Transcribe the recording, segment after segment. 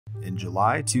In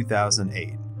July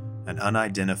 2008, an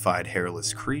unidentified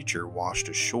hairless creature washed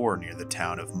ashore near the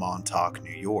town of Montauk, New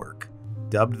York.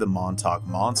 Dubbed the Montauk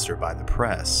Monster by the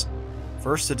press,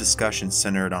 first the discussion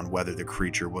centered on whether the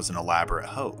creature was an elaborate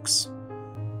hoax.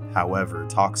 However,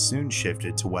 talk soon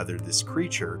shifted to whether this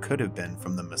creature could have been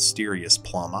from the mysterious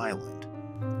Plum Island.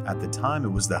 At the time,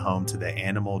 it was the home to the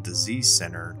Animal Disease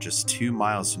Center just 2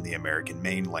 miles from the American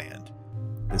mainland.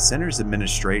 The center's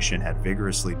administration had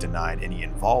vigorously denied any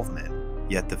involvement,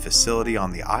 yet the facility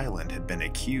on the island had been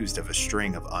accused of a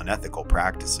string of unethical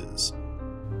practices.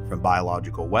 From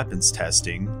biological weapons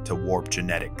testing to warped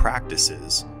genetic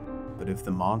practices. But if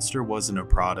the monster wasn't a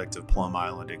product of Plum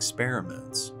Island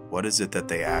experiments, what is it that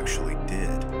they actually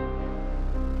did?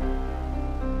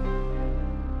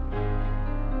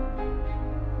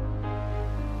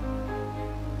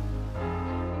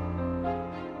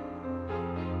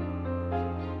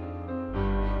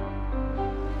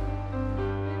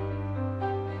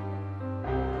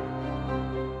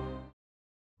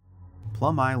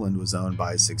 Plum Island was owned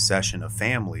by a succession of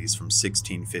families from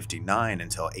 1659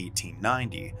 until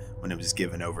 1890, when it was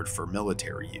given over for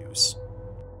military use.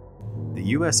 The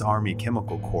U.S. Army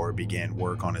Chemical Corps began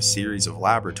work on a series of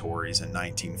laboratories in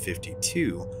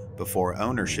 1952 before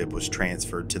ownership was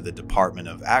transferred to the Department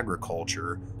of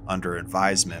Agriculture under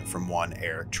advisement from one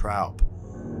Eric Traub.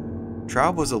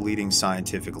 Traub was a leading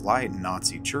scientific light in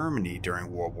Nazi Germany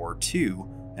during World War II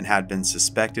and had been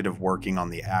suspected of working on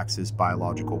the Axis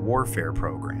biological warfare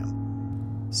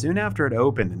program. Soon after it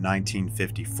opened in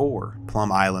 1954,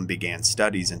 Plum Island began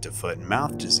studies into foot and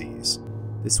mouth disease.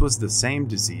 This was the same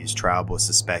disease Traub was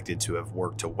suspected to have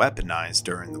worked to weaponize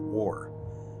during the war.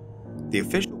 The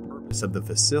official purpose of the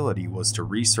facility was to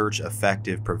research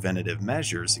effective preventative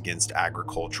measures against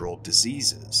agricultural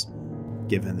diseases.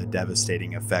 Given the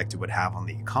devastating effect it would have on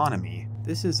the economy,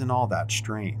 this isn't all that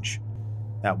strange.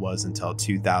 That was until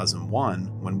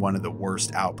 2001, when one of the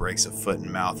worst outbreaks of foot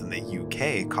and mouth in the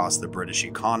UK cost the British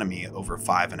economy over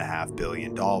 $5.5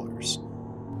 billion.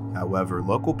 However,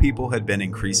 local people had been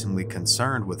increasingly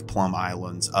concerned with Plum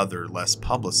Island's other, less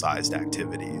publicized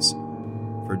activities.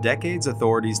 For decades,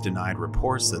 authorities denied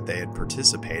reports that they had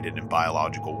participated in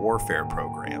biological warfare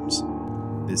programs.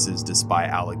 This is despite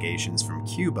allegations from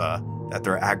Cuba that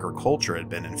their agriculture had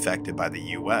been infected by the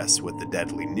US with the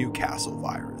deadly Newcastle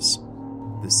virus.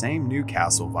 The same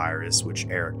Newcastle virus which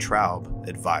Eric Traub,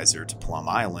 advisor to Plum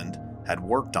Island, had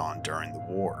worked on during the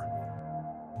war.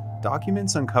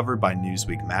 Documents uncovered by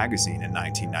Newsweek magazine in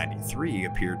 1993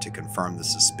 appeared to confirm the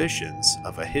suspicions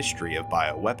of a history of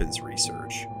bioweapons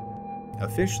research.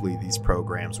 Officially, these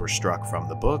programs were struck from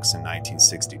the books in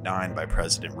 1969 by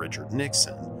President Richard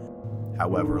Nixon.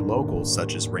 However, locals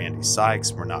such as Randy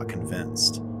Sykes were not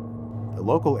convinced. The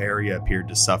local area appeared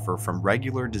to suffer from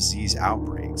regular disease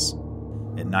outbreaks.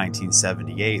 In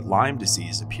 1978, Lyme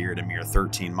disease appeared a mere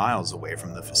 13 miles away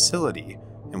from the facility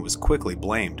and was quickly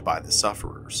blamed by the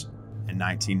sufferers. In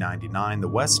 1999, the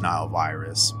West Nile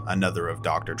virus, another of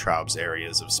Dr. Traub's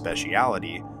areas of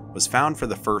specialty, was found for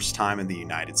the first time in the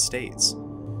United States.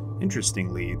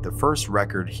 Interestingly, the first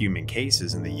record human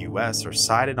cases in the US are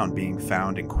cited on being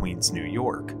found in Queens, New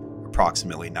York,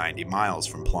 approximately 90 miles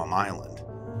from Plum Island.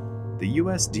 The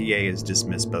USDA has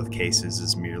dismissed both cases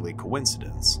as merely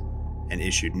coincidence, and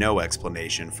issued no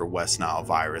explanation for West Nile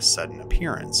virus' sudden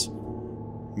appearance.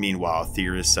 Meanwhile,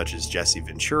 theorists such as Jesse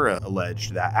Ventura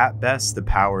alleged that at best the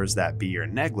powers that be are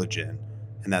negligent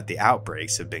and that the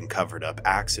outbreaks have been covered-up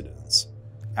accidents.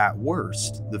 At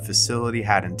worst, the facility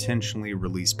had intentionally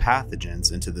released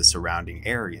pathogens into the surrounding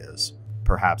areas,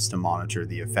 perhaps to monitor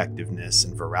the effectiveness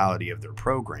and virality of their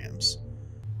programs.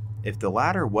 If the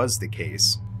latter was the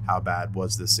case, how bad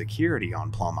was the security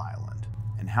on Plum Island?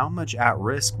 And how much at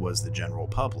risk was the general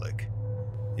public?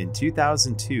 In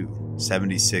 2002,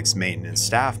 76 maintenance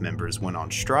staff members went on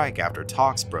strike after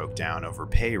talks broke down over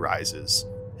pay rises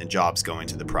and jobs going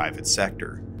to the private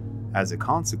sector. As a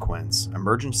consequence,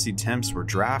 emergency temps were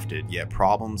drafted, yet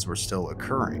problems were still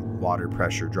occurring. Water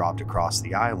pressure dropped across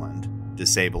the island,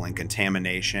 disabling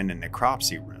contamination in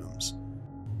necropsy rooms.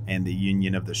 And the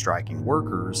Union of the Striking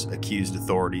Workers accused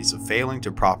authorities of failing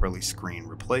to properly screen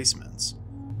replacements.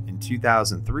 In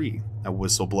 2003, a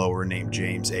whistleblower named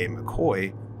James A.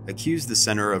 McCoy accused the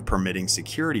center of permitting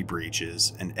security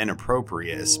breaches and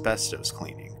inappropriate asbestos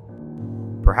cleaning.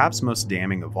 Perhaps most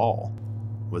damning of all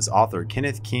was author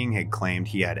Kenneth King had claimed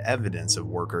he had evidence of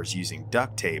workers using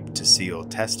duct tape to seal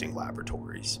testing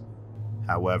laboratories.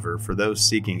 However, for those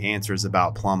seeking answers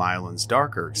about Plum Island's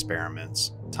darker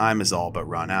experiments, time has all but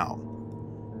run out.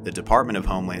 The Department of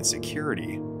Homeland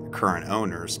Security, the current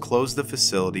owners, closed the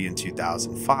facility in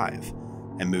 2005,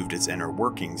 and moved its inner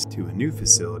workings to a new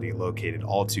facility located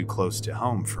all too close to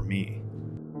home for me.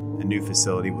 The new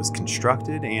facility was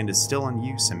constructed and is still in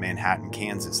use in Manhattan,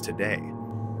 Kansas today.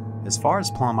 As far as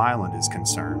Plum Island is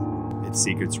concerned, its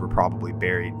secrets were probably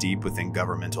buried deep within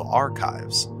governmental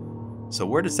archives. So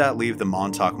where does that leave the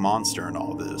Montauk Monster in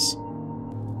all this?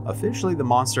 Officially, the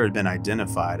monster had been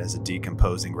identified as a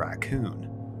decomposing raccoon,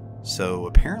 so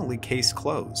apparently case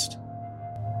closed.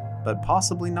 But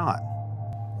possibly not.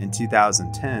 In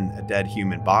 2010, a dead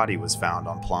human body was found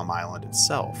on Plum Island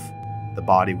itself. The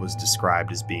body was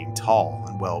described as being tall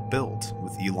and well-built,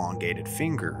 with elongated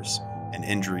fingers and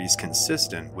injuries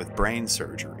consistent with brain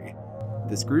surgery.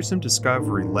 This gruesome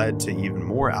discovery led to even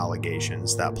more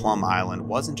allegations that Plum Island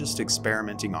wasn't just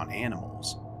experimenting on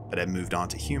animals, but had moved on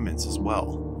to humans as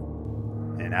well.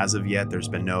 And as of yet, there's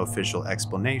been no official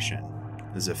explanation,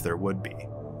 as if there would be.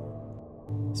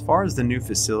 As far as the new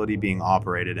facility being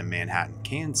operated in Manhattan,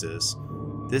 Kansas,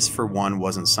 this for one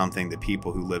wasn't something that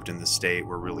people who lived in the state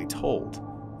were really told.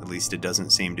 At least it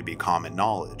doesn't seem to be common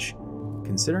knowledge.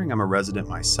 Considering I'm a resident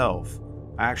myself,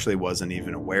 I actually wasn't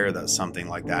even aware that something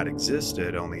like that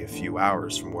existed only a few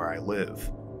hours from where I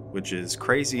live, which is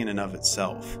crazy in and of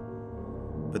itself.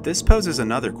 But this poses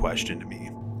another question to me.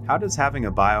 How does having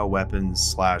a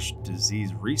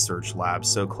bioweapons/disease research lab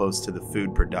so close to the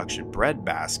food production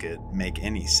breadbasket make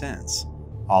any sense?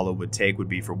 All it would take would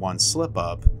be for one slip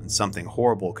up and something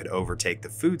horrible could overtake the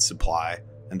food supply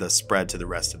and thus spread to the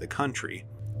rest of the country.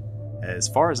 As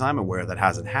far as I'm aware, that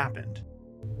hasn't happened.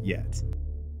 Yet.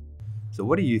 So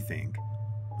what do you think?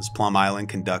 Was Plum Island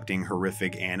conducting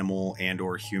horrific animal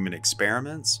and/or human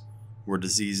experiments? Were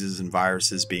diseases and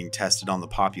viruses being tested on the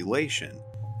population?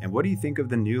 And what do you think of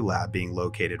the new lab being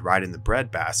located right in the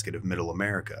breadbasket of Middle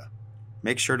America?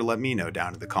 Make sure to let me know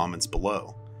down in the comments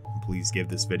below. And please give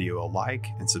this video a like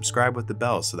and subscribe with the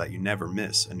bell so that you never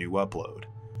miss a new upload.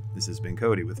 This has been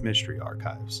Cody with Mystery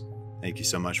Archives. Thank you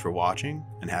so much for watching,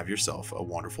 and have yourself a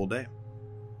wonderful day.